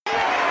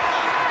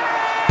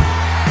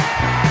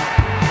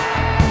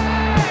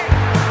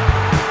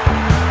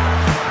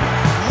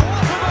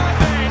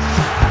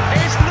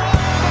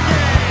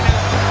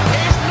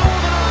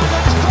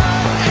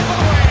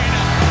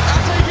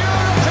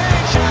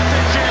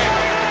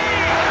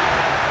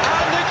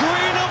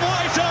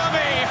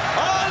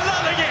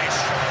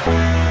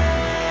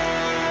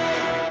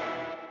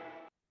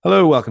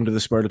Hello, welcome to the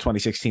Spur of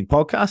 2016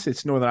 podcast.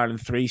 It's Northern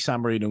Ireland 3,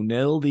 San Marino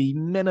 0, the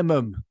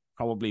minimum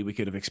probably we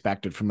could have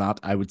expected from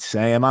that, I would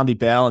say. I'm Andy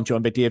Bell, I'm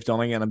joined by Dave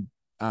Dunning, and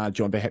I'm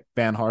joined by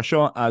Ben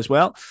Harshaw as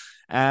well.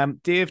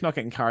 Dave, not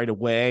getting carried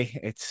away.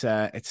 It's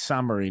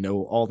San Marino,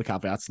 all the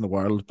caveats in the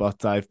world,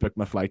 but I've booked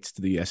my flights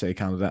to the USA,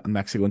 Canada, and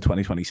Mexico in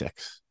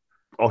 2026.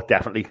 Oh,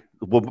 definitely.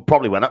 We'll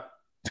probably win it.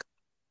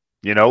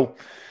 You know,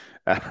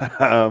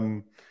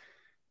 um,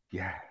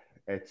 yeah.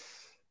 It's.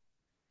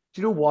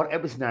 Do you know what?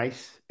 It was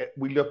nice.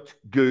 We looked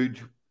good.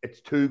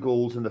 It's 2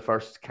 goals in the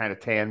first kind of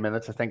 10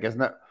 minutes, I think,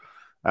 isn't it?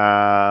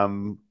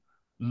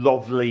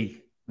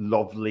 Lovely,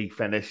 lovely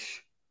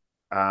finish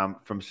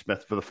from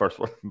Smith for the first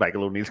one.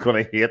 Michael O'Neill's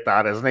going to hate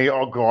that, isn't he?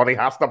 Oh God, he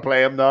has to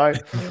play him now.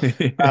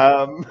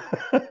 Um,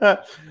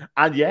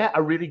 and yeah,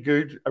 a really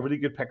good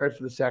pick out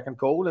for the second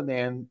goal, and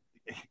then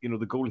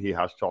the goal he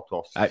has chopped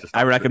off is I, just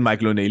I reckon absolutely.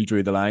 Michael O'Neill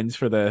drew the lines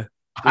for He that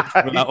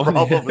one.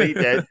 probably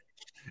did.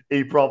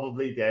 He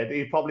probably did.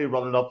 He probably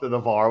running up to the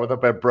VAR with a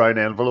big brown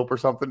envelope or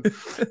something.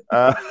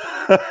 Uh,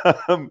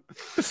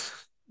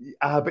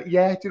 but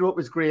yeah, it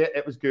was great.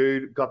 It was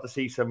good. Got to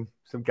see some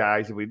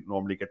guys that we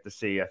normally get to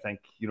see. I think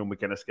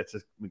McGuinness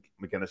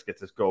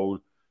gets his goal.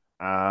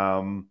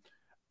 Um,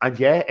 and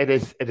yeah, it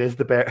is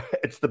the bare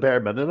it's the bare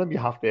minimum you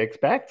have to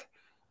expect.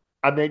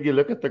 And then you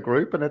look at the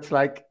group, and it's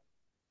like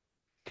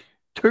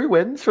 2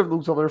 wins from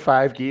those other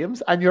 5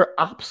 games, and you're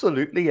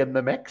absolutely in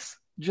the mix.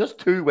 Just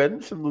 2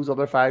 wins from those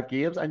other 5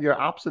 games, and you're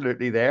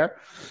absolutely there.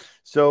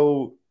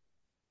 So,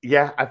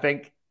 yeah, I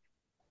think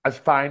as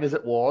fine as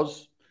it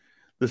was,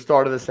 the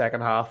start of the second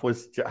half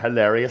was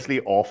hilariously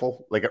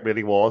awful. Like it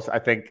really was. I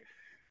think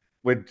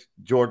with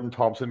Jordan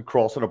Thompson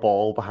crossing a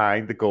ball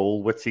behind the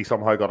goal, which he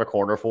somehow got a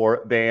corner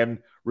for, then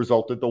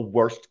resulted the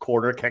worst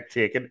corner kick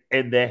taken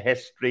in the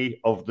history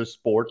of the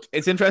sport.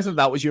 It's interesting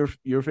that was your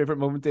favorite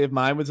moment, Dave.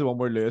 Mine was the one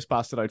where Lewis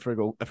passed it out for a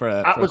goal That for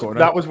a was corner.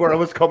 that was where I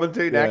was coming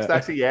to next. Yeah.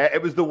 Actually, yeah,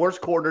 it was the worst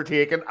corner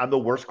taken and the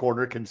worst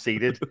corner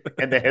conceded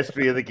in the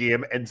history of the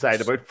game inside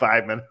about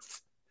 5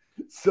 minutes.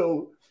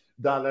 So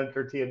that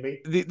entertained me.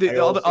 The I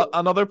other also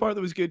another part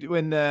that was good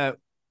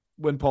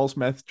when Paul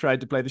Smith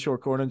tried to play the short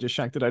corner and just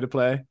shanked it out of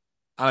play.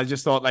 And I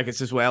just thought, like,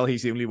 it's as well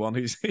he's the only one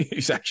who's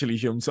actually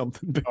shown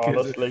something, because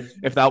honestly,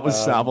 if that was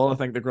um, Saville, I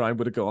think the ground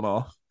would have gone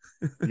off.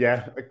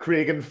 yeah,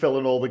 Cragen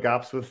filling all the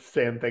gaps with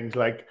saying things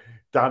like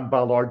Dan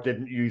Ballard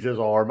didn't use his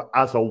arm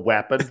as a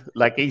weapon,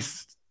 like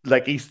he's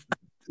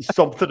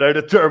something out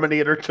of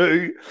Terminator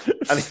 2,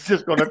 and he's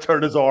just going to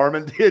turn his arm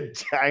into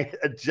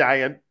a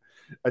giant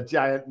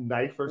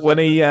knife or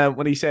something.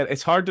 When he said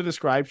it's hard to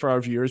describe for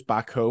our viewers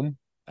back home,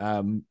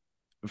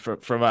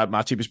 from a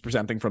match he was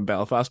presenting from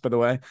Belfast, by the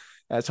way.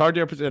 It's hard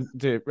to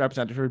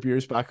represent it for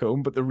viewers back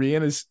home, but the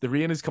rain is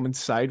coming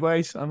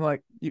sideways. I'm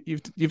like,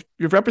 you've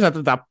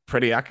represented that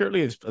pretty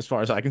accurately as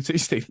far as I can see,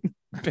 Stephen.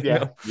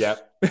 Yeah, yeah.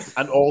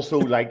 And also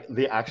like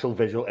the actual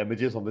visual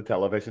images on the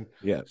television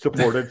Yeah.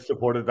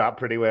 supported that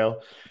pretty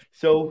well.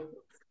 So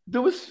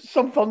there was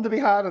some fun to be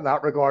had in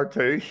that regard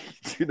too,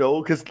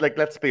 because like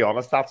let's be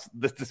honest,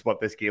 this is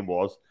what this game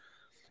was.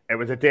 It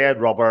was a dead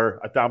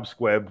rubber, a damn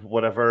squib,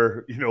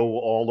 whatever,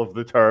 all of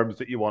the terms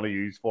that you want to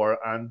use for it.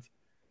 And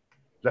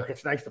look,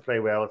 it's nice to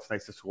play well, it's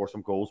nice to score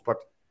some goals, but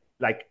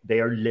like they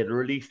are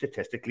literally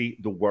statistically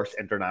the worst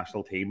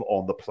international team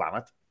on the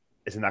planet.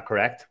 Isn't that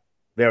correct?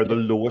 They're the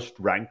Yeah. lowest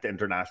ranked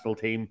international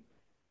team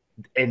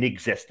in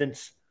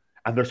existence.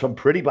 And there's some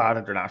pretty bad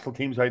international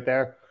teams out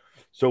there.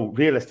 So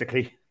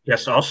realistically,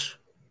 Yes, us.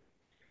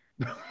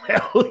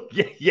 well,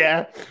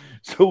 yeah.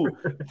 So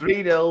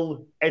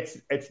 3-0,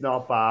 it's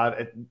not bad.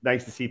 It's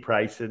nice to see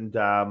Price and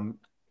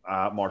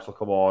Marshall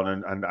come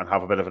on and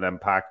have a bit of an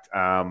impact.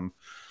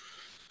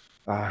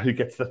 Who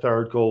gets the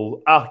third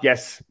goal? Ah,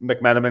 yes,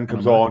 McMenamin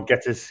comes on,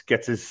 gets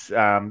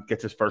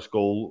his first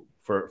goal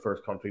for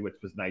his country, which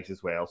was nice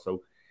as well.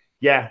 So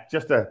yeah,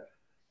 just a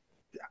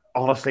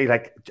honestly,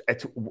 like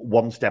it's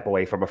one step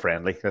away from a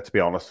friendly. Let's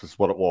be honest, is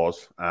what it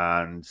was.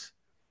 And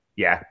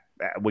yeah,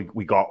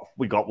 we got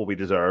what we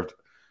deserved,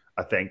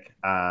 I think.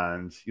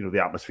 And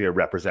the atmosphere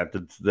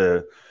represented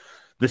the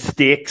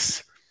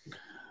stakes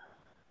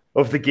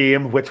of the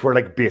game, which were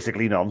like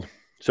basically none.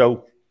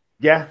 So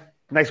yeah,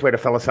 nice way to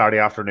fill a Saturday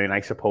afternoon,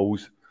 I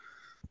suppose.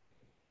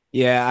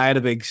 Yeah, I had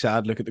a big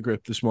sad look at the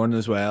group this morning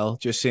as well.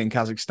 Just seeing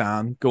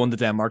Kazakhstan going to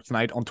Denmark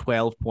tonight on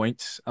 12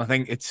 points. I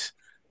think it's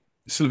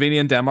Slovenia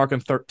and Denmark on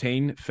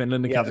 13,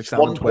 Finland and Yeah, it's Kazakhstan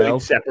on 1 point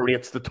 12.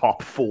 separates the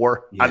top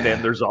four, and then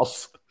Yeah. there's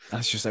us.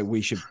 That's just like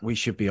we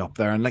should be up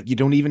there. And like you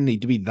don't even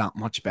need to be that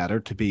much better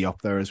to be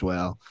up there as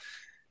well.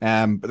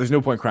 But there's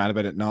no point crying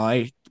about it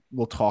now.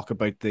 We'll talk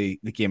about the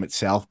game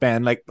itself,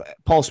 Ben. Like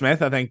Paul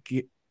Smith, I think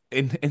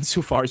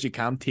insofar as you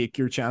can take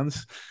your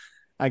chance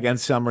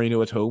against San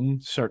Marino at home,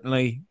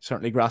 certainly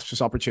grasps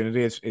this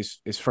opportunity.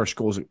 His first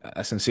goal is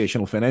a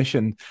sensational finish,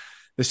 and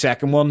the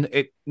second one,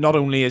 it not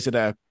only is it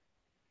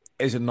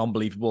an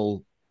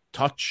unbelievable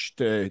touch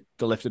to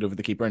lift it over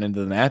the keeper and into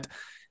the net,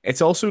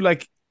 it's also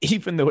like,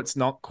 even though it's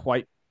not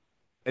quite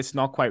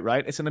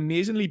right. It's an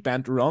amazingly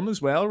bent run as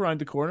well around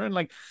the corner. And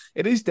like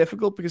it is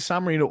difficult because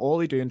San Marino, all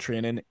they do in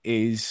training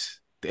is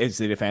is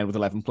they defend with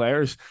 11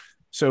 players.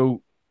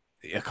 So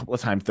a couple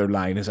of times their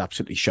line is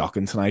absolutely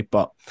shocking tonight,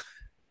 but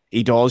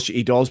he does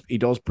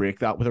break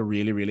that with a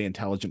really, really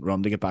intelligent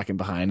run to get back in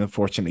behind.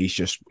 Unfortunately,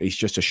 he's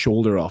just a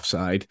shoulder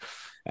offside.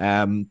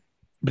 Um,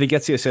 but he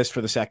gets the assist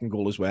for the second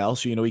goal as well.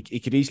 So, he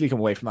could easily come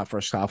away from that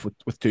first half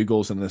with 2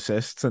 goals and an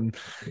assist. And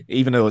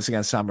even though it's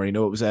against San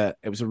Marino, it was a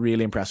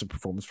really impressive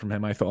performance from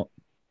him, I thought.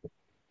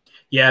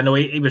 Yeah, no,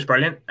 he was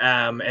brilliant.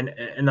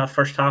 In that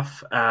first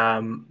half,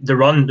 the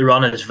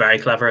run is very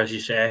clever, as you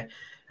say.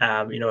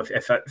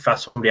 If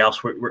that's somebody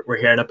else, we're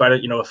hearing about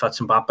it. If that's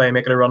Mbappe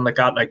making a run like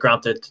that, now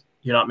granted,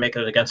 you're not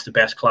making it against the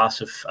best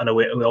class of. I know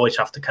we always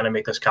have to kind of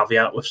make this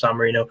caveat with San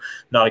Marino,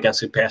 not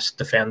against the best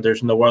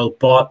defenders in the world,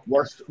 but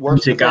Worst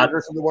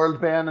defenders in the world,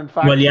 Ben. In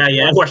well, fact,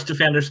 yeah, worst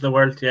defenders in the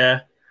world.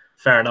 Yeah,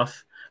 fair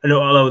enough. I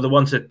know, although the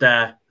ones that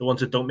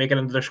don't make it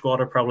into their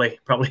squad are probably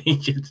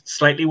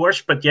slightly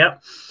worse, but yeah.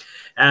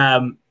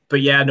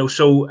 But yeah, no.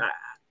 So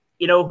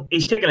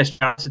he's taking his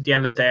chance at the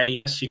end of the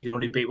day. Yes, you can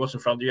only beat what's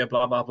in front of you,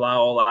 blah blah blah,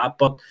 all that.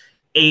 But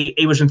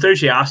he was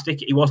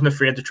enthusiastic. He wasn't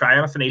afraid to try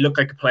anything. He looked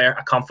like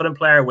a confident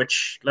player.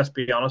 Which, let's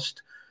be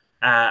honest,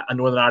 a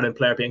Northern Ireland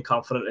player being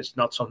confident is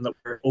not something that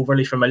we're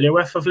overly familiar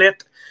with of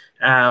late.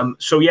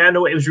 So yeah,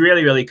 no, it was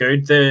really, really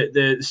good.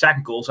 The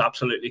second goal is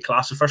absolutely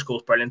class. The first goal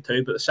is brilliant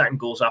too, but the second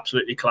goal is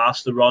absolutely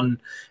class. The run,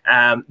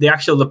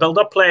 the build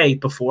up play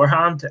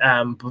beforehand,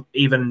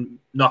 even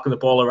knocking the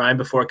ball around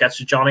before it gets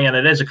to Johnny, and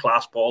it is a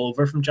class ball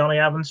over from Johnny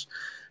Evans.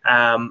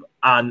 And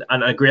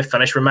a great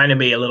finish, reminded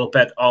me a little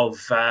bit of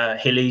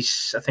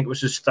Healy's. I think it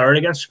was his third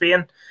against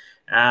Spain.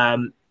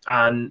 And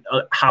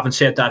having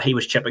said that, he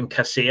was chipping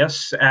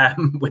Casillas,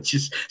 which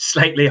is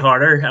slightly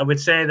harder, I would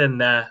say,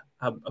 than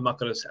I'm not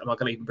going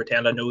to even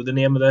pretend I know the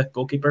name of the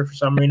goalkeeper for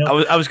San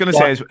Marino. I was going to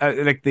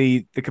say like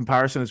the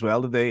comparison as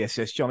well to the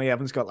assist Johnny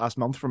Evans got last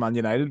month for Man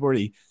United, where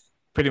he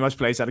pretty much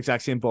plays that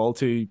exact same ball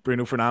to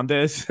Bruno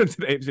Fernandes.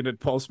 Today it was in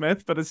Paul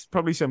Smith, but it's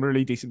probably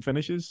similarly decent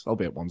finishes,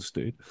 albeit one's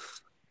dude.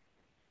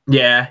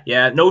 Yeah.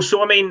 No,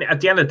 so I mean,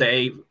 at the end of the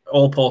day,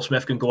 all Paul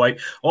Smith can go out.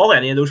 All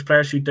any of those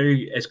players who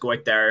do is go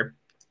out there,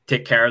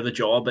 take care of the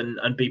job,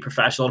 and be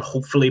professional, and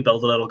hopefully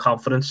build a little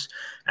confidence.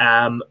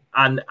 And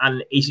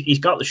he's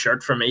got the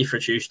shirt for me for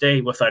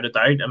Tuesday, without a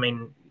doubt. I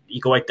mean, you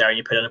go out there and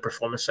you put in a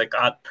performance like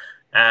that,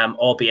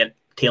 albeit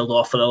tailed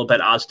off a little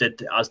bit, as did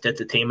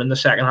the team in the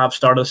second half,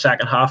 start of the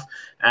second half.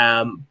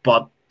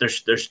 But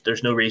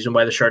there's no reason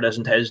why the shirt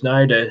isn't his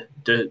now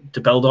to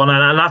build on,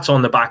 and that's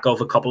on the back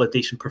of a couple of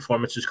decent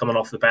performances coming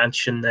off the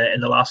bench in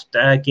the last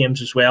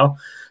games as well.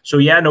 So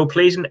yeah, no,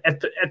 pleasing.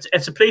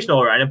 It's a pleasing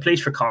all around, and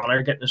pleased for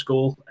Connor getting his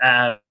goal.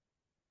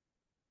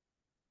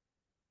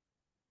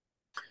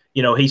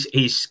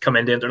 He's come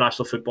into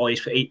international football.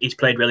 He's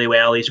played really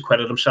well. He's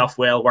acquitted himself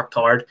well, worked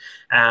hard,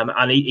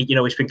 and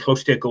he's been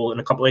close to a goal on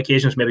a couple of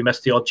occasions. Maybe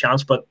missed the odd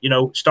chance, but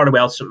started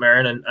well at St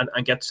Mirren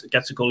and gets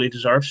a goal he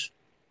deserves.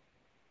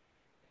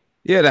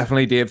 Yeah,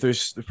 definitely, Dave.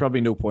 There's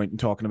probably no point in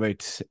talking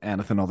about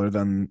anything other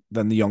than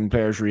the young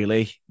players,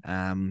 really.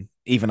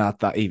 Even at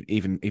that,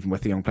 even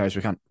with the young players,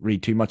 we can't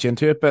read too much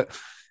into it. But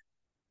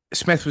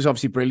Smith was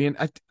obviously brilliant.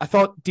 I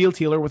thought Dale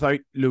Taylor, without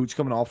loads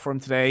coming off for him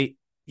today,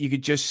 you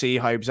could just see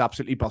how he was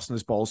absolutely busting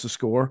his balls to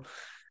score.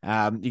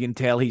 You can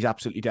tell he's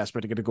absolutely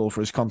desperate to get a goal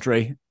for his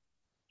country.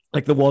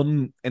 Like the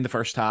one in the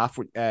first half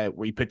where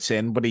he puts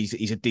in, but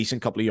he's a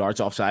decent couple of yards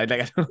offside.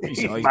 Like I don't know if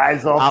he's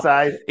miles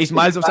offside. He's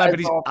miles offside, but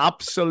he's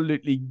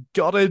absolutely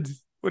gutted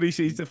when he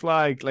sees the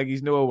flag. Like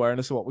he's no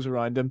awareness of what was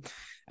around him.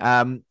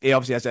 He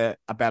obviously has a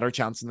better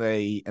chance in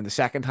the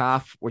second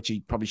half, which he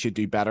probably should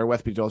do better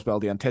with, but he does well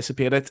to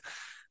anticipate it.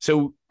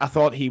 So I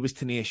thought he was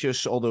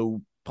tenacious,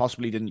 although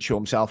possibly didn't show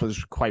himself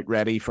as quite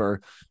ready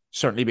for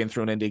certainly being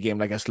thrown into a game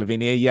like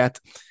Slovenia yet.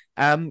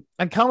 And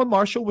Callum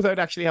Marshall, without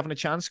actually having a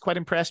chance, quite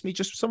impressed me.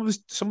 Just some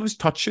of his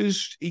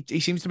touches, he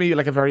seems to be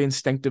like a very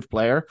instinctive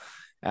player,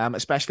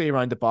 especially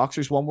around the box.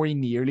 There's one where he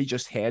nearly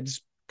just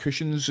heads,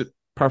 cushions it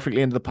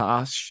perfectly into the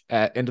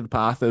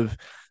path of,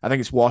 I think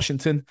it's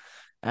Washington.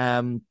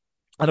 And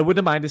I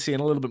wouldn't mind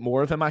seeing a little bit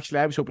more of him. Actually,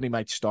 I was hoping he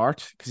might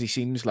start because he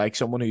seems like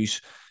someone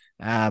who's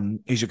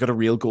got a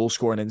real goal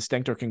scoring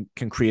instinct, or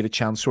can create a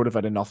chance sort of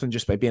out of nothing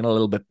just by being a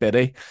little bit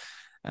bitty.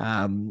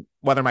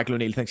 Whether Michael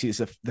O'Neill thinks he has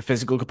the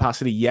physical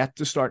capacity yet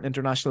to start an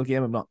international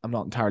game, I'm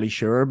not entirely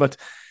sure. But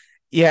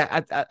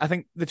yeah, I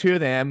think the two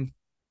of them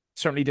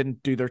certainly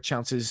didn't do their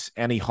chances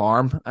any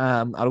harm.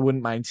 I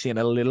wouldn't mind seeing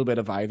a little bit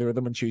of either of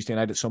them on Tuesday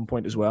night at some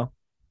point as well.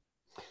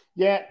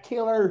 Yeah,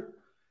 Taylor.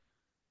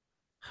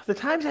 The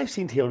times I've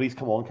seen Taylor, he's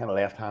come on kind of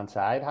left hand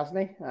side, hasn't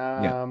he?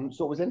 Yeah.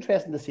 So it was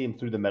interesting to see him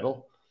through the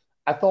middle.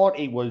 I thought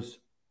he was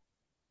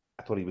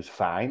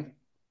fine.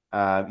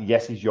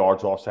 Yes, his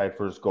yards offside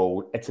for his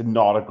goal. It's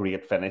not a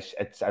great finish.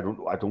 I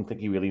don't think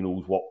he really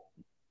knows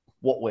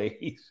what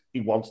way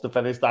he wants to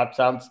finish that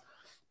chance.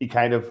 He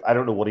kind of, I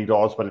don't know what he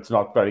does, but it's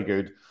not very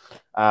good.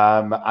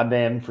 And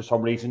then for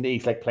some reason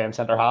he's like playing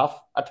centre half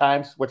at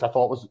times, which I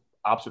thought was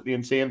absolutely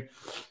insane.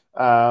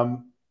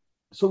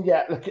 So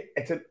yeah, look,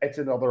 it's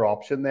another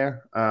option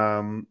there.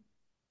 And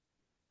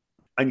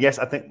yes,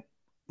 I think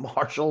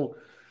Marshall.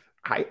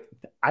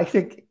 I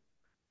think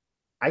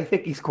I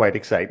think he's quite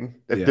exciting,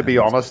 Yeah, to be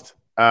he's honest.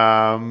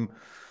 I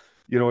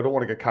don't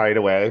want to get carried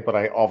away, but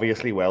I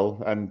obviously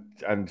will.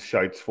 And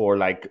shouts for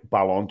like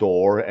Ballon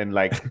d'Or in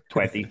like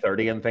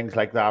 2030 and things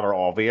like that are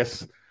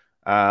obvious.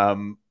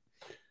 Um,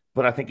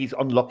 but I think he's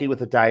unlucky with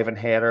the diving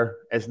header,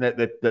 isn't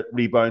it? That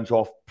rebounds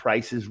off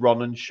Price's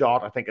running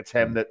shot. I think it's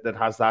him that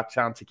has that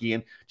chance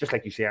again. Just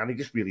like you say, Andy,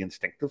 just really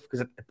instinctive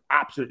because it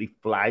absolutely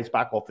flies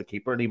back off the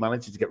keeper and he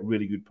manages to get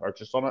really good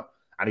purchase on it.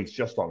 And he's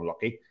just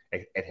unlucky.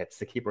 It hits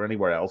the keeper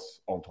anywhere else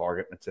on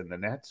target and it's in the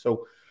net.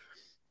 So,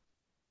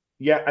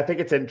 yeah, I think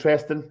it's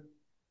interesting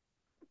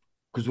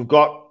because we've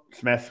got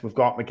Smith, we've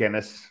got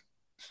McGuinness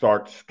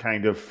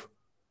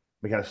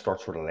McGuinness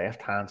starts for the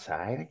left hand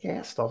side, I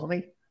guess, doesn't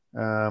he?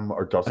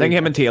 Or does I think he?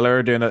 him and Taylor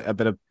are doing a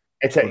bit of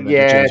It's sort of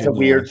interchanging. a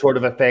weird sort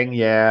of a thing,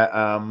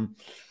 yeah.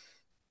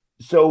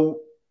 So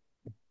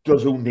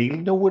does O'Neill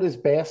know what his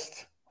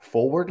best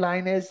forward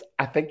line is?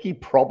 I think he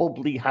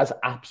probably has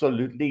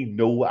absolutely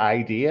no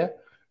idea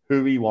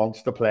who he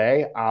wants to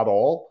play at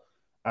all.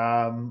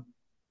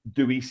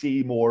 Do we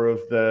see more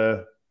of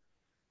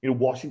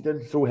Washington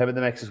throw him in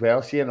the mix as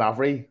well? Shane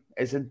Lavery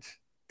isn't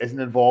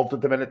involved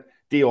at the minute.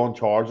 Dion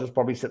Charles is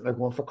probably sitting there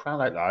going, for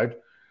crying out loud.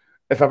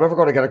 If I'm ever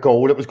going to get a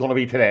goal, it was going to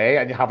be today,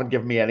 and you haven't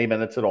given me any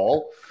minutes at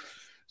all.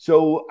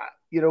 So,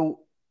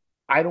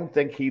 I don't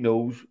think he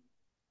knows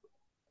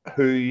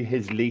who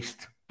his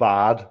least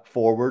bad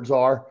forwards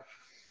are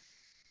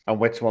and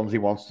which ones he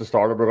wants to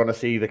start. We're going to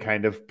see the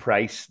kind of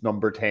Price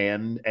number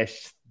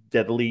 10-ish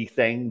diddly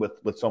thing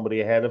with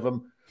somebody ahead of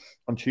him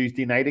on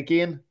Tuesday night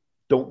again.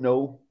 Don't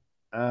know.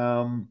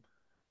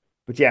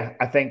 But yeah,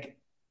 I think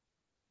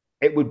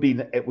it would be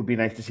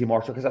nice to see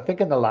Marshall because I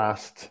think in the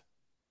last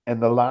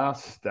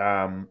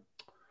international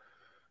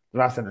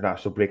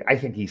break, I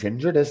think he's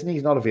injured, isn't he?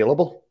 He's not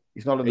available.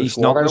 He's not in the He's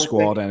squad. not in I the don't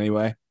think. squad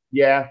anyway.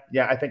 Yeah,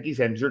 I think he's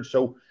injured.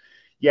 So,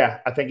 yeah,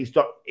 I think he's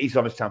done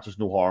his chances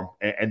no harm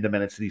in the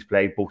minutes that he's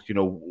played. Both,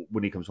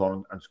 when he comes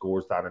on and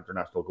scores that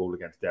international goal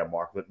against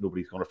Denmark that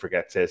nobody's going to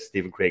forget, says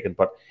Stephen Craigan.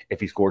 But if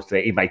he scores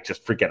today, he might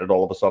just forget it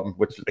all of a sudden,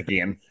 which,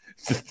 again,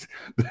 just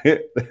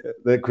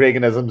the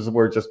Craiganisms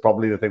were just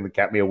probably the thing that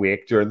kept me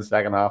awake during the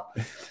second half.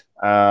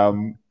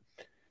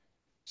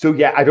 So,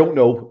 yeah, I don't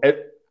know.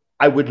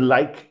 I would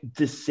like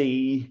to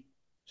see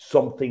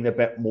something a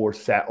bit more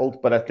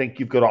settled, but I think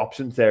you've got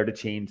options there to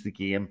change the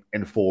game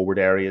in forward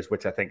areas,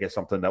 which I think is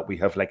something that we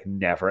have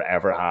never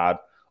ever had,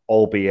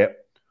 albeit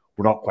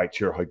we're not quite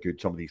sure how good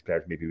some of these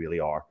players maybe really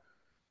are.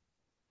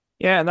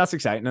 Yeah, and that's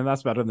exciting, and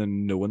that's better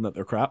than knowing that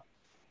they're crap,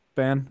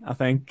 Ben. I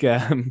think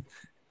Callum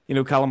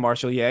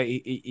Marshall, yeah,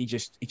 he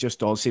just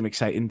does seem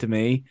exciting to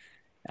me.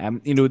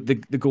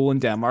 The goal in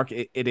Denmark,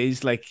 it is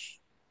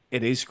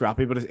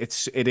scrappy, but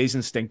it is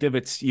instinctive.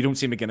 You don't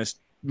see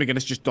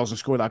McGuinness just doesn't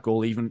score that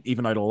goal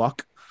even out of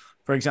luck,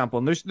 for example.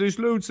 And there's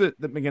loads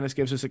that McGuinness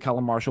gives us that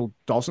Callum Marshall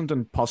doesn't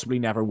and possibly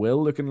never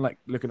will, looking at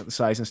the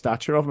size and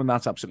stature of him, and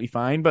that's absolutely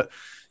fine. But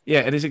yeah,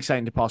 it is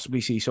exciting to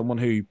possibly see someone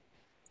who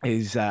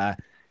is it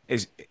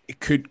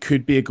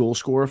could be a goal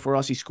scorer for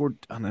us. He scored,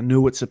 and I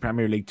know it's the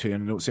Premier League too,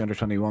 and I know it's the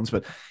under-21s,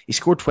 but he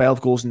scored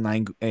 12 goals in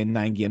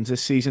nine games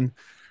this season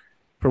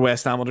for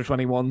West Ham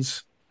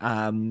under-21s.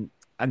 And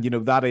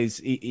that is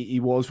he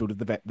was voted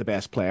the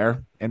best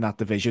player in that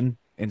division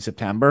in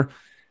September,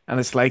 and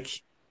it's like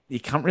you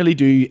can't really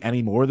do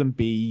any more than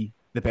be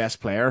the best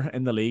player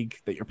in the league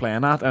that you're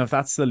playing at, and if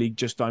that's the league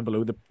just down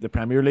below the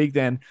Premier League,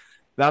 then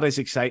that is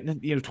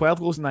exciting. 12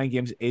 goals in 9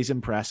 games is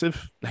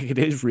impressive. Like, it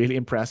is really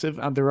impressive,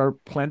 and there are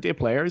plenty of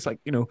players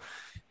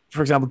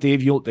for example,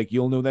 Dave,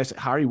 you'll know this.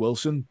 Harry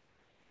Wilson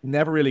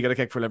never really got a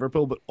kick for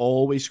Liverpool, but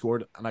always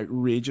scored an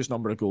outrageous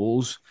number of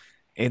goals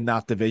in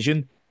that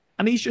division.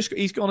 And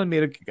he's gone and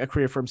made a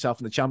career for himself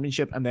in the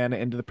Championship and then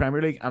into the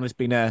Premier League, and has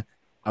been a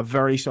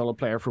very solid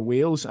player for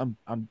Wales and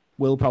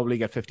will probably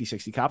get 50,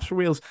 60 caps for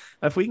Wales.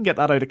 If we can get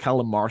that out of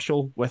Callum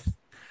Marshall with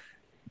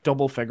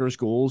double figures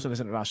goals in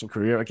his international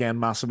career, again,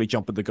 massively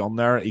jumping the gun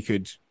there, he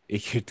could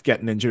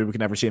get an injury. We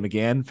could never see him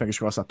again. Fingers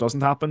crossed that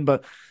doesn't happen.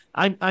 But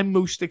I'm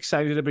most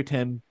excited about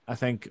him, I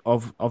think,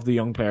 of the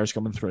young players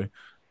coming through.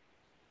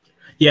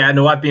 Yeah,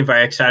 no, I've been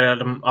very excited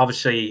at him.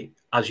 Obviously,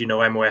 as you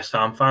know, I'm a West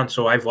Ham fan,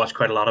 so I've watched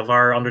quite a lot of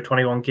our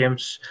under-21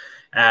 games,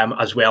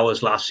 as well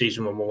as last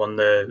season when we won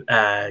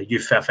the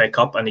Youth FA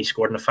Cup and he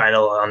scored in the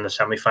final and the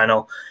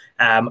semi-final.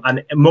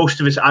 And most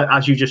of it,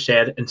 as you just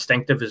said,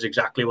 instinctive is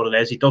exactly what it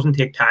is. He doesn't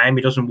take time.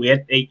 He doesn't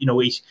wait.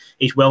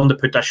 He's willing to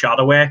put that shot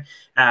away,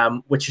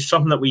 which is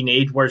something that we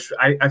need. Whereas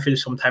I feel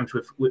sometimes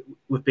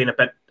we've been a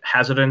bit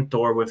hesitant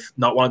or we've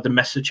not wanted to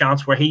miss the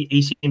chance, where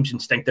he seems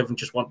instinctive and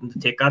just wanting to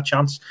take that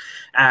chance.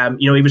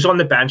 He was on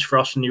the bench for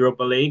us in the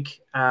Europa League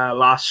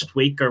last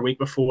week or week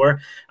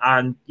before,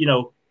 and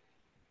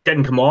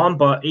didn't come on.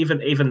 But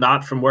even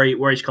that, from where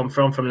he's come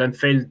from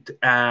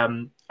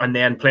Linfield, and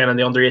then playing in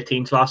the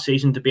under-18s last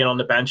season, to being on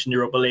the bench in the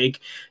Europa League,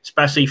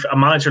 especially for a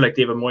manager like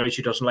David Moyes,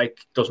 who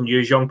doesn't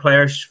use young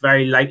players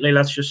very lightly,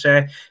 let's just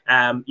say.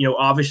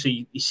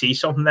 Obviously he sees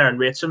something there and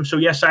rates him. So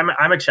yes,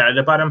 I'm excited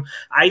about him.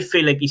 I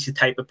feel like he's the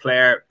type of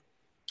player,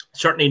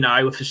 certainly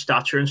now with his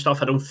stature and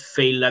stuff, I don't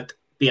feel that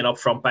being up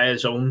front by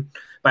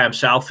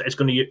himself is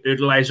going to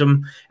utilize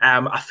him.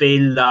 I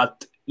feel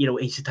that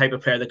he's the type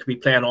of player that could be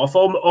playing off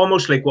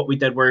almost like what we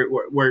did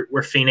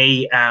where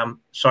Feeney,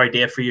 sorry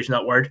Dave for using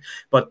that word,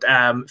 but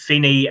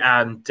Feeney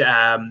and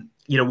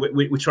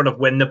we sort of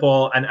win the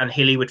ball and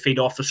Healy would feed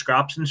off the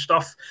scraps and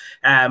stuff,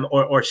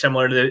 or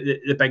similar to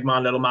the big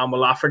man, little man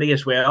with Lafferty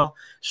as well.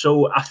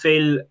 So I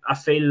feel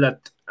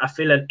that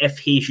if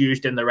he's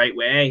used in the right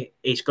way,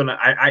 he's gonna.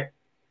 I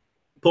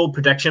bold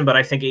prediction, but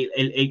I think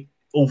he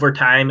over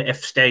time,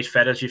 if stays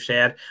fit, as you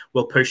said,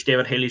 will push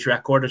David Healy's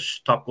record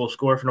as top goal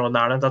scorer for Northern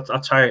Ireland.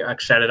 That's how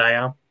excited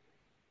I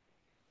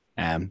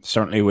am.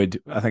 Certainly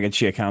would. I think I'd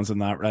shake hands on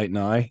that right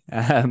now.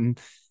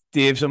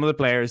 Dave, some of the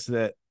players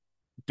that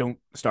don't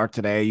start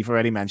today, you've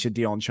already mentioned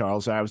Dion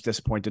Charles. I was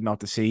disappointed not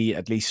to see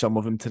at least some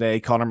of them today.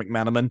 Conor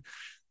McMenamin,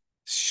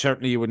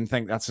 certainly you wouldn't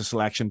think that's a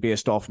selection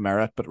based off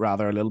merit, but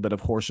rather a little bit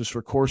of horses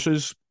for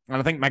courses. And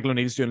I think Michael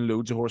O'Neill's doing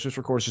loads of horses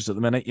for courses at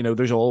the minute.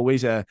 There's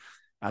always a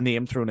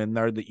name thrown in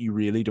there that you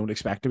really don't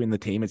expect to be in the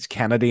team. It's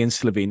Kennedy in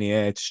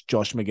Slovenia. It's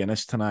Josh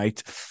McGuinness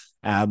tonight.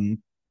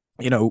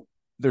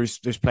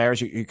 There's players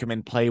who come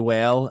in, play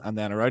well, and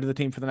then are out of the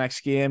team for the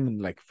next game.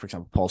 And like, for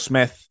example, Paul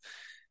Smith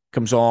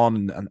comes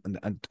on,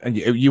 and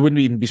you wouldn't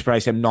even be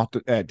surprised him not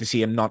to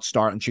see him not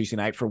start on Tuesday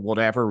night for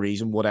whatever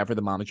reason, whatever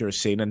the manager has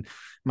seen. And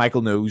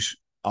Michael knows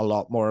a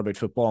lot more about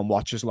football and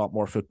watches a lot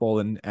more football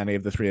than any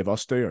of the three of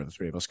us do, or the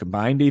three of us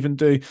combined even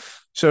do.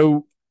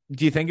 So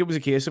do you think it was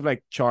a case of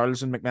like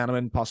Charles and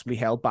McMenamin possibly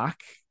held back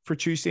for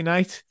Tuesday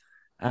night,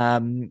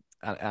 and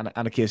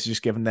a case of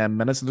just giving them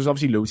minutes? And there's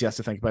obviously loads he has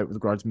to think about with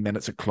regards to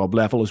minutes at club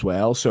level as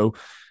well. So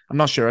I'm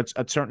not sure.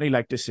 I'd certainly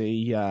like to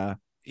see,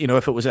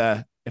 if it was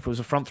a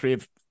front three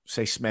of,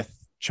 say, Smith,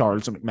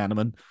 Charles, and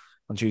McMenamin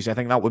on Tuesday. I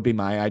think that would be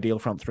my ideal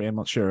front three. I'm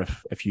not sure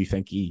if you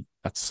think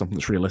that's something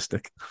that's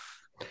realistic.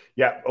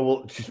 Yeah,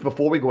 well, just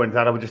before we go into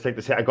that, I would just like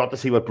to say I got to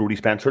see what Brodie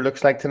Spencer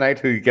looks like tonight,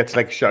 who gets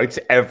like shouts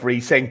every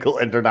single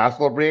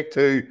international break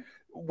to,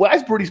 why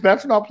is Brodie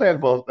Spencer not playing?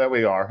 Well, there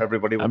we are,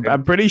 everybody.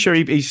 I'm pretty sure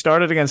he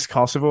started against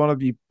Kosovo,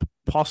 and he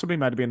possibly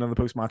might have been on the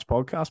post-match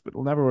podcast, but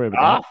we'll never worry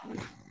about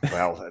that.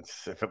 Well,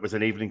 if it was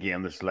an evening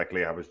game, this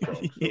likely I was drunk.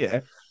 So.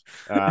 Yeah.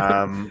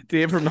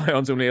 Dave from now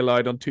on's only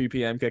allowed on 2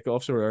 p.m.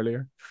 kickoffs or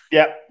earlier.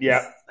 Yeah.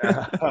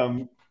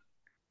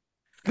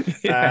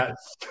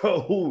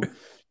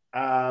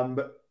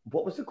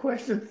 What was the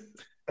question?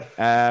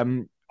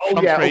 Front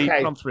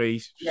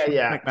three.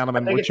 Yeah.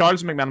 McMenamin. Were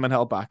Charles and McMenamin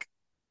held back?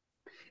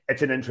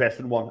 It's an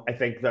interesting one. I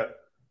think that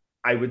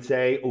I would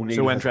say O'Neill.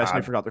 So interesting,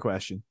 I forgot the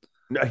question.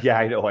 Yeah,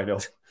 I know.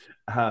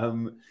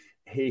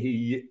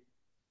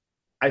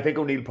 I think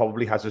O'Neill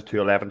probably has his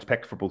 2-11s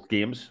picked for both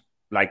games,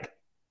 like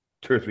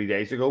 2 or 3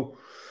 days ago.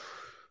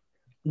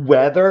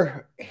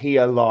 Whether he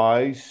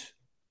allows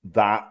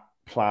that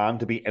plan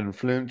to be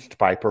influenced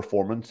by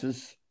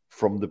performances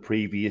from the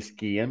previous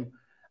game,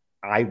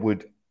 I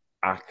would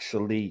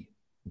actually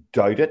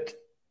doubt it.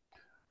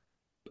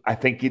 I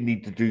think you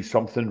need to do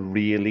something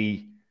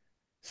really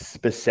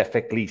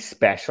specifically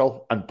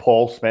special, and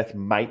Paul Smith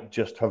might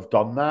just have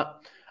done that,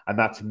 and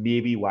that's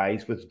maybe why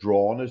he's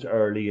withdrawn as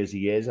early as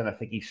he is, and I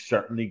think he's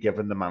certainly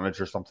given the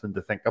manager something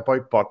to think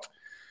about. But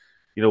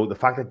the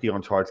fact that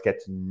Dion Charles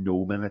gets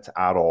no minutes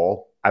at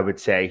all, I would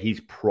say he's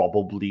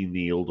probably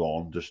nailed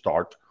on to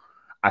start.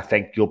 I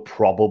think you'll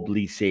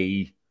probably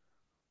see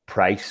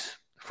Price,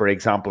 for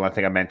example. I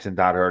think I mentioned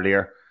that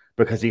earlier,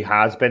 because he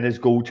has been his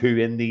go-to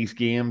in these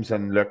games.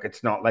 And look,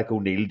 it's not like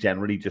O'Neill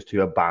generally just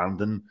to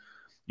abandon,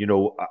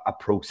 a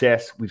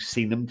process. We've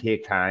seen him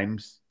take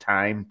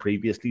time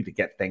previously to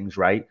get things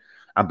right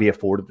and be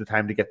afforded the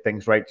time to get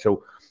things right.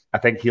 So I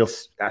think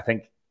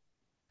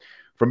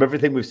from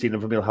everything we've seen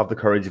of him, he'll have the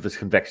courage of his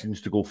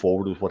convictions to go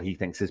forward with what he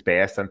thinks is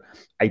best. And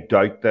I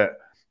doubt that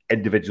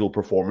individual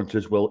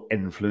performances will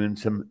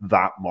influence him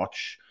that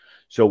much.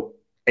 So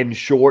in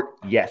short,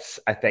 yes,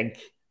 I think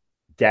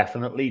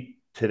definitely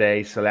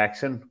today's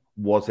selection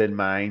was in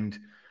mind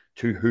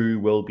to who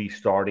will be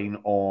starting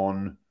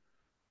on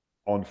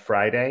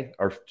Friday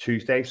or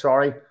Tuesday,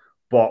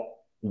 but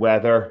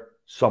whether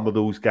some of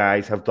those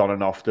guys have done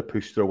enough to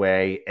push their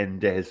way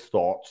into his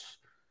thoughts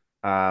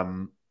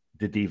to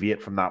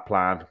deviate from that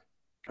plan,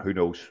 who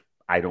knows?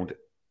 I don't.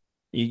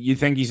 You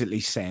think he's at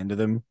least saying to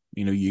them,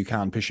 you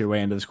can push your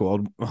way into the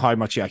squad. How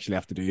much you actually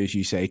have to do, as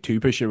you say, to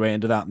push your way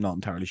into that, I'm not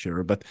entirely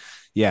sure. But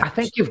yeah. I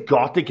think you've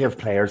got to give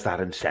players that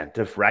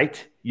incentive,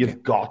 right?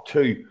 You've got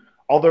to.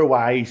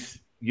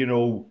 Otherwise,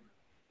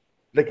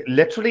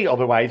 literally,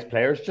 otherwise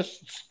players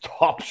just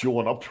stop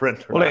showing up for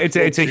international. Well,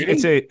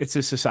 it's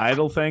a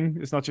societal thing.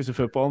 It's not just a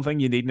football thing.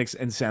 You need an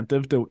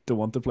incentive to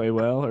want to play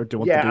well or to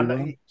want to do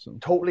well. So.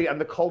 Totally. And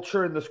the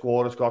culture in the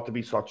squad has got to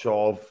be such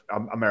of a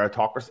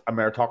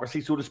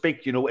meritocracy, so to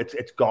speak.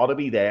 It's got to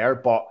be there.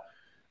 But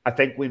I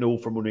think we know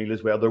from O'Neill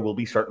as well, there will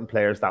be certain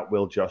players that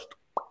will just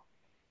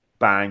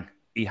bang.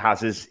 He has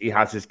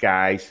his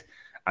guys,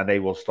 and they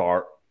will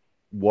start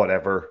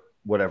whatever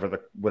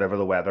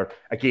the weather.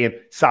 Again,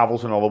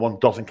 Saville's another one,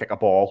 doesn't kick a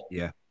ball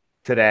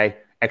today.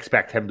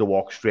 Expect him to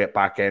walk straight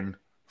back in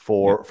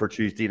for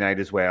Tuesday night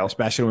as well.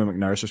 Especially when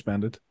McNair's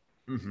suspended.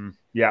 Mm-hmm.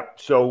 Yeah.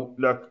 So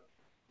look,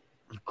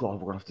 God,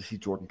 we're gonna have to see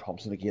Jordan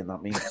Thompson again.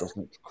 That means,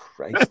 doesn't it?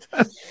 Christ.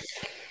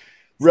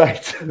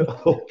 Right.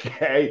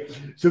 Okay.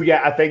 So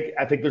yeah, I think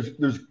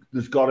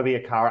there's got to be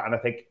a carrot, and I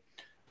think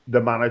the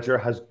manager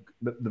has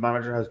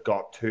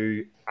got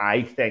to,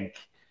 I think,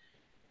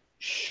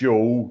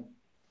 show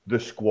the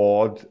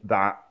squad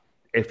that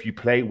if you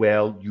play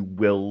well, you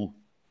will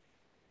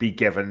be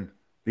given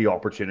the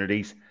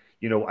opportunities.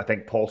 I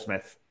think Paul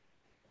Smith,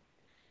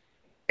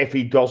 if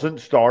he doesn't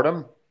start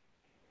him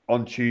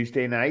on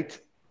Tuesday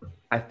night,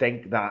 I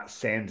think that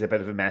sends a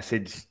bit of a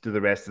message to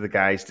the rest of the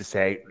guys to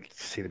say,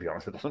 see, to be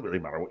honest, it doesn't really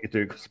matter what you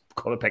do because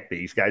we've got to pick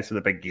these guys for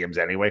the big games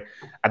anyway.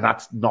 And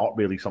that's not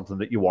really something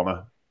that you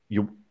want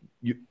to,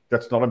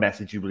 that's not a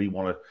message you really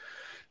want to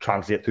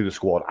translate through the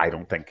squad, I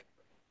don't think.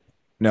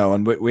 No,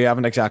 and we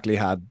haven't exactly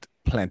had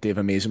plenty of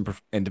amazing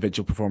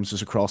individual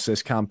performances across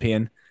this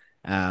campaign,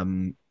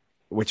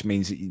 which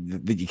means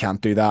that you can't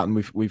do that. And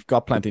we've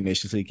got plenty of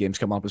Nations League games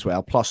coming up as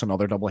well, plus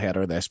another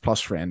doubleheader of this, plus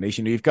friendlies.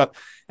 You've got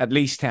at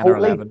least 10 or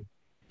 11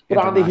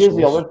 But Andy, here's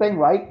the other internationals. thing,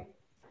 right?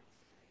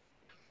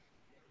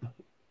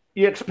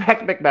 You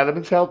expect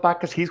McMenamin's held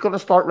back because he's going to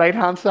start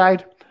right-hand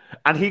side,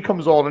 and he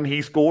comes on and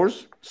he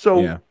scores.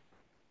 So, Yeah.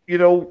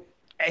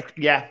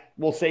 yeah,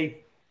 we'll see.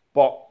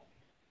 But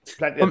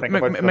plenty to think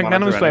about for the manager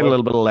McMenamin's played a anyway.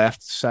 little bit of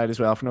left side as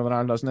well for Northern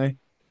Ireland, doesn't he?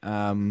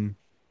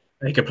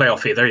 He could play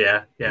off either,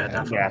 yeah, Yeah,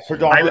 definitely. Yeah, so I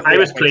predominantly, I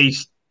was think.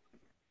 pleased.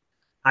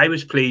 I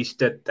was pleased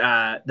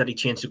that he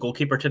changed the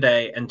goalkeeper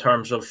today in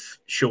terms of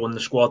showing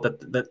the squad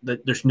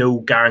that there's no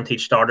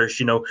guaranteed starters.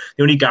 The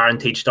only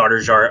guaranteed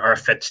starters are a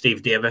fit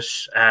Steve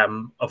Davis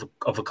of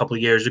a couple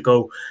of years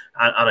ago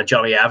and a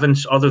Johnny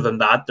Evans. Other than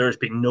that, there's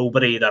been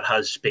nobody that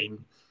has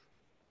been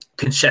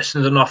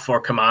consistent enough or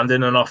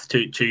commanding enough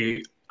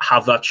to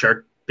have that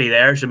shirt be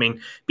theirs. I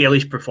mean,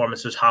 Bailey's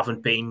performances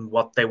haven't been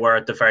what they were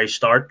at the very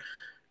start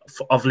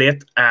of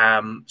late.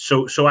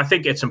 So I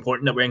think it's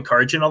important that we're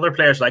encouraging other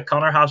players like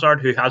Connor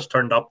Hazard, who has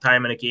turned up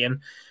time and again,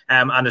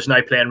 and is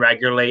now playing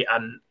regularly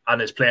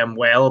and is playing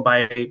well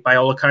by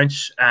all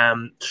accounts.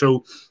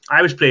 So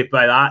I was pleased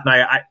by that,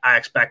 and I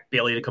expect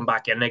Bailey to come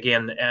back in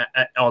again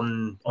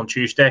on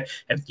Tuesday.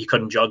 If you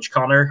couldn't judge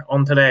Connor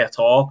on today at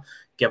all,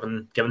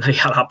 given that he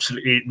had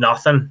absolutely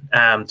nothing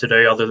to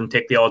do other than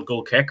take the odd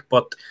goal kick,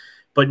 but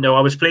no,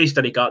 I was pleased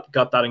that he got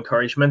that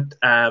encouragement.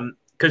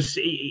 Because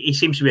he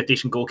seems to be a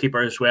decent goalkeeper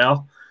as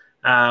well.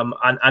 And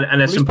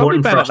it's he's probably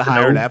important playing for at us the to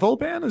higher know. level,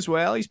 Ben, as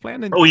well. He's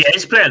playing in. Oh yeah,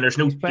 he's playing. There's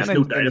He's playing no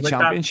in doubt the about that.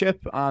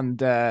 Championship, and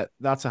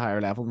that's a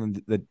higher level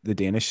than the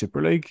Danish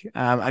Super League.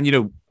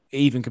 And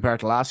even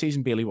compared to last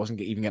season, Bailey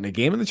wasn't even getting a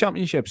game in the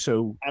Championship.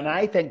 So, And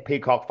I think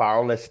Peacock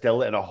Farrell is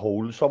still in a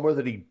hole somewhere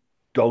that he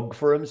dug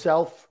for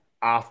himself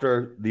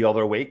after the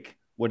other week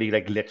when he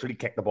literally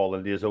kicked the ball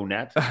into his own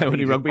net. when he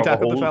He just rugby dug a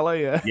tackled the hole. fella,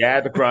 yeah.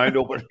 Yeah, the ground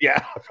open.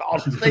 Yeah,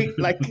 honestly,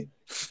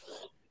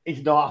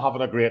 he's not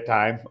having a great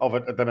time of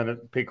it at the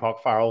minute,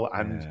 Peacock Farrell,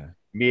 and Yeah.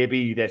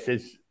 maybe this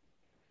is,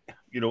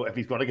 if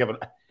he's going to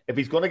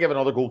give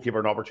another goalkeeper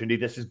an opportunity,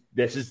 this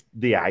is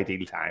the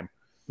ideal time.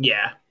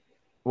 Yeah.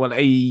 Well,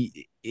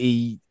 he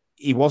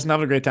wasn't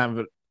having a great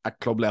time at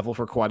club level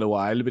for quite a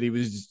while, but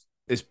his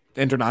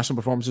international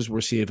performances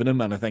were saving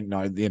him, and I think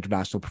now the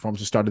international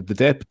performances started to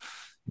dip.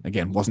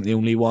 Again, wasn't the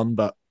only one,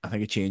 but I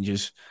think it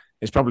changes.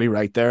 It's probably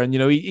right there, and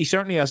he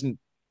certainly hasn't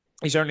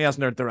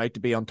earned the right to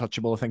be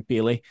untouchable. I think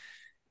Bailey,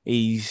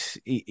 he's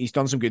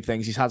done some good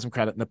things. He's had some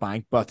credit in the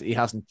bank, but he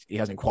hasn't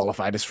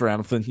qualified us for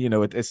anything.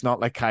 It's not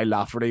like Kyle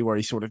Lafferty where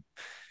he sort of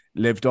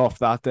lived off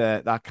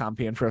that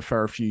campaign for a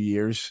fair few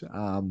years.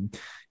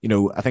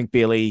 I think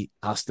Bailey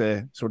has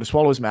to sort of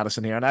swallow his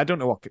medicine here, and I don't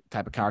know what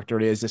type of character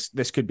it is.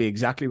 This could be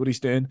exactly what he's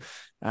doing,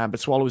 but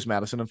swallow his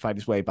medicine and fight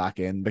his way back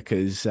in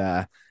because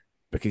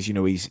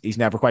he's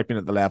never quite been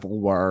at the level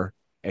where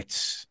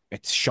it's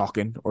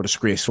shocking or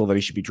disgraceful that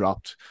he should be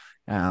dropped.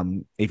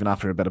 Even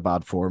after a bit of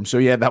bad form. So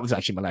yeah, that was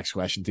actually my next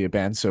question to you,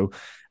 Ben. So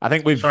I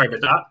think Sorry about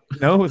that.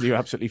 No, you're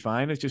absolutely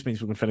fine. It just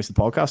means we can finish the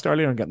podcast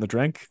earlier and get in the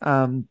drink.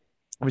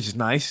 Which is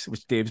nice,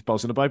 which Dave's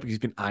buzzing about because he's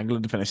been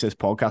angling to finish this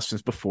podcast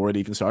since before it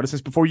even started,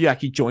 since before you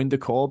actually joined the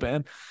call,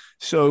 Ben.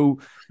 So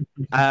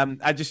I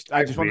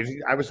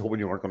was hoping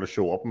you weren't going to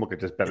show up and we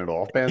could just bin it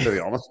off, Ben, to be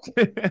honest.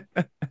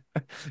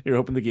 You're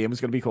hoping the game is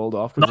going to be called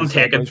off because it's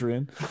sideways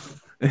rain.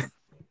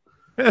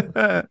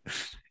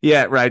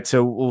 Yeah, right.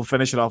 So we'll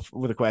finish it off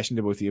with a question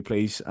to both of you,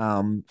 please.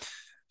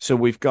 So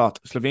we've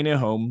got Slovenia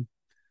home,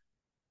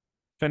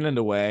 Finland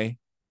away,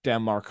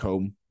 Denmark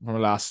home from our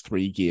last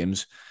 3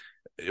 games.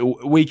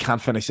 We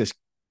can't finish this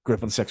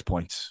group on 6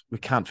 points. We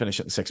can't finish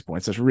it in 6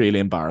 points. That's really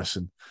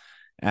embarrassing.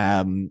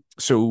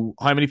 So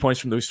how many points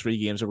from those 3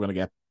 games are we going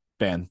to get,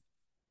 Ben?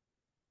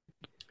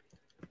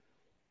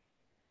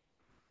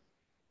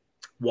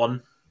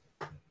 1.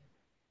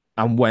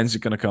 And when's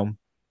it going to come?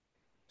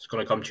 It's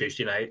going to come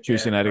Tuesday night.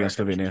 Tuesday night against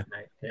Slovenia.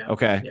 Yeah.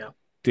 Okay. Yeah.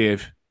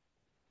 Dave?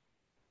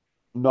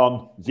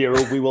 None.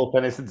 0. We will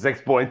finish in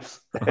 6 points.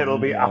 It'll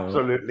be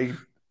absolutely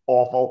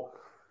awful.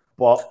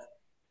 But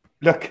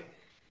look,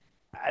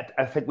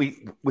 I think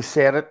we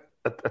said it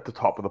at the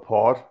top of the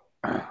pod.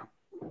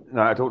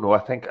 No, I don't know. I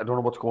don't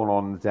know what's going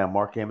on in the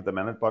Denmark game at the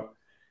minute, but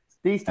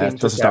these It teams are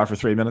doesn't start for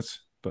 3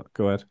 minutes, but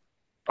go ahead.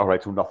 all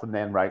right. So nothing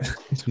then, right?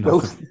 So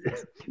Those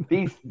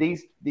nothing.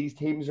 these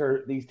teams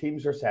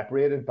are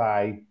separated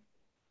by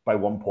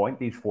 1 point.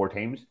 These four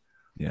teams,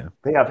 Yeah.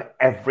 they have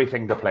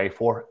everything to play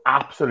for.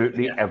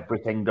 Absolutely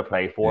everything to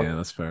play for. Yeah,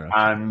 that's fair.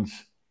 Actually.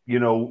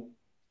 And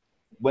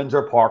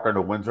Windsor Park or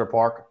no Windsor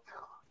Park,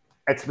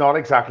 it's not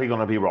exactly going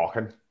to be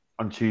rocking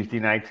on Tuesday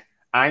night.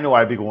 I know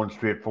I'd be going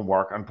straight from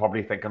work and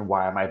probably thinking,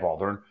 why am I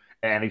bothering?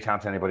 Any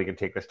chance anybody can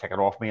take this ticket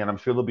off me? And I'm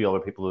sure there'll be other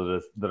people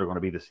that are going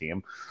to be the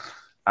same.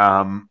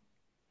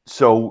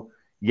 So,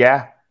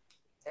 yeah,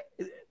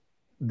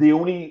 the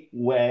only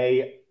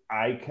way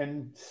I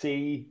can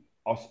see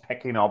us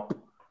picking up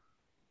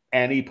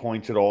any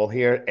points at all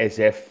here is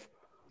if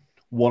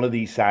one of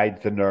these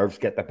sides, the nerves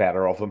get the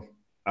better of them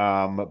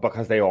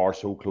because they are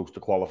so close to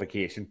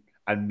qualification.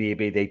 And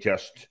maybe they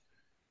just,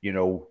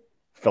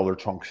 fill their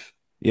trunks.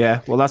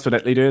 Yeah, well, that's what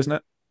Italy do, isn't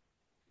it?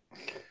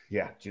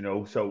 Yeah,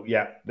 so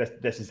yeah,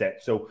 this is it.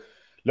 So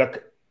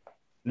look,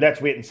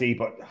 let's wait and see.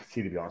 But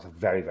to be honest, I have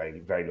very, very,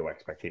 very low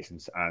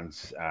expectations, and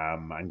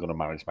I'm going to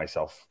manage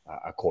myself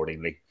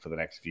accordingly for the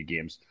next few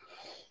games.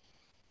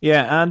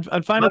 Yeah,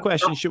 and final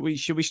question: should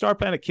we start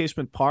playing at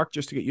Casement Park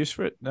just to get used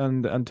for it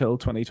and until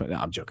 2020? No,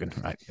 I'm joking,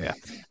 right? Yeah.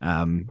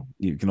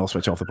 You can all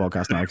switch off the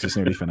podcast now because it's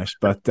nearly finished.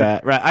 But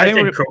right, I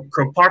think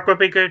Croke Park would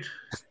be good.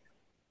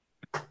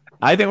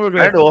 I think we're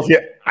going.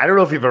 I don't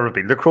know if you've ever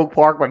been to Croke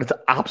Park, but it's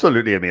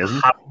absolutely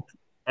amazing.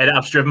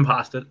 I've driven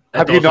past it.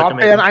 Have you not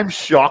been? I'm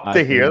shocked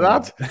to hear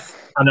that.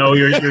 I know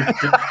you're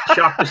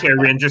shocked to see a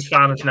Rangers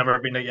fan has never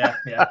been there.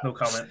 Yeah, no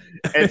comment.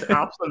 It's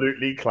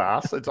absolutely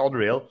class. It's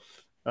unreal.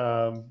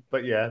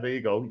 But yeah, there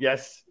you go.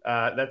 Yes,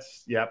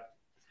 let's. Yeah.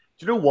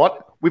 Do you know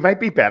what? We might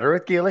be better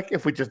at Gaelic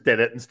if we just did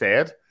it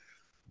instead.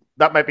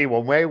 That might be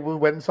one way we'll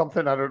win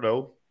something. I don't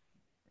know.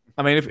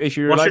 I mean, if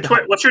you're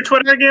what's your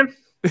Twitter again?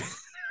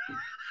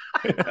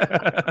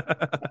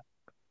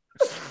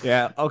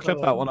 Yeah, I'll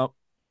clip that one up.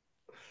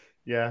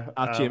 Yeah.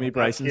 At Jamie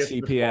Bryson,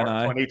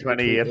 CPNI.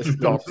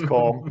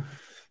 2028.com.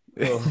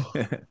 I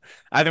think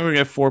we're going to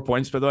get 4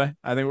 points, by the way.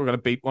 I think we're going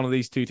to beat one of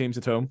these two teams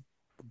at home.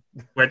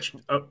 Which?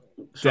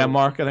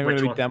 Denmark. I think we're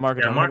going to beat Denmark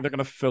at home. I think they're going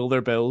to fill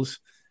their bills.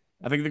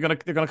 I think they're going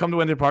to come to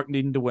Windsor Park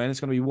needing to win. It's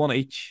going to be one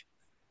each.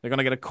 They're going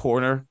to get a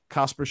corner.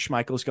 Kasper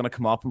Schmeichel's going to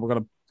come up and we're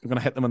going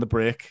to hit them on the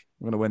break.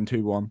 We're going to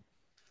win 2-1.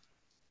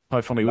 How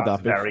funny would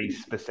that be? Very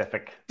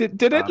specific.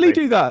 Did Italy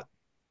do that?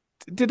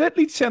 Did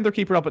Italy send their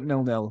keeper up at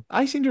 0-0?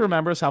 I seem to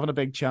remember us having a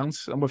big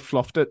chance and we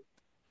fluffed it,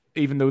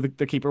 even though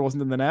the keeper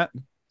wasn't in the net.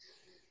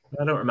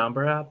 I don't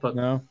remember that, but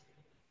no.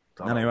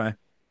 Anyway,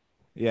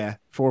 yeah,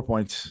 4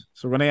 points.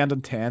 So we're going to end on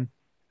 10.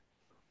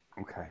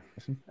 Okay.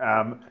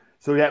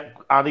 So yeah,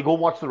 Andy, go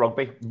and watch the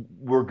rugby.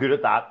 We're good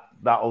at that.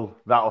 That'll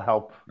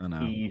help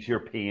ease your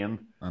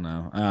pain. I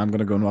know. I'm going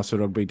to go and watch the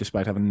rugby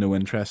despite having no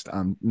interest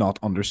and not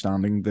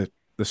understanding the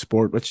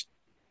sport, which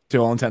to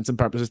all intents and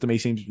purposes to me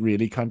seems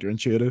really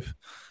counterintuitive.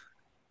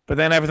 But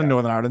then everything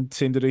Northern Ireland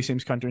seems to do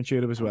seems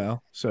counterintuitive as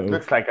well. So it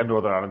looks like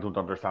Northern Ireland don't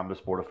understand the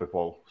sport of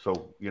football.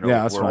 So we're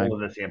all in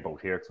the same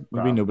boat here.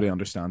 Maybe nobody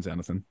understands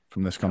anything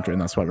from this country,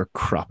 and that's why we're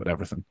crap at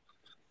everything.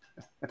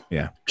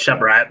 Yeah,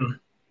 except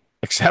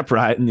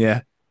rioting.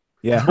 Yeah.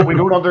 But we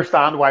don't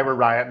understand why we're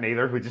rioting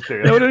either. We just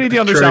do it. No, we don't need to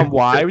understand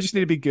why. We just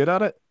need to be good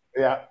at it.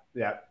 Yeah.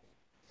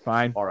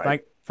 Fine. All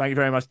right. Thank you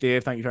very much,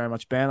 Dave. Thank you very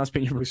much, Ben. That's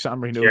been your San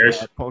Marino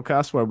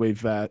podcast where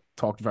we've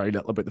talked very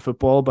little about the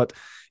football. But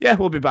yeah,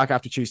 we'll be back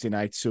after Tuesday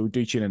night. So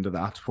do tune into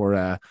that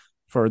for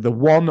the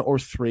 1 or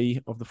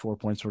 3 of the 4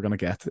 points we're going to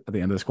get at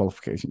the end of this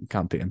qualification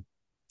campaign.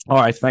 All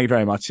right. Thank you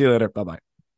very much. See you later. Bye-bye.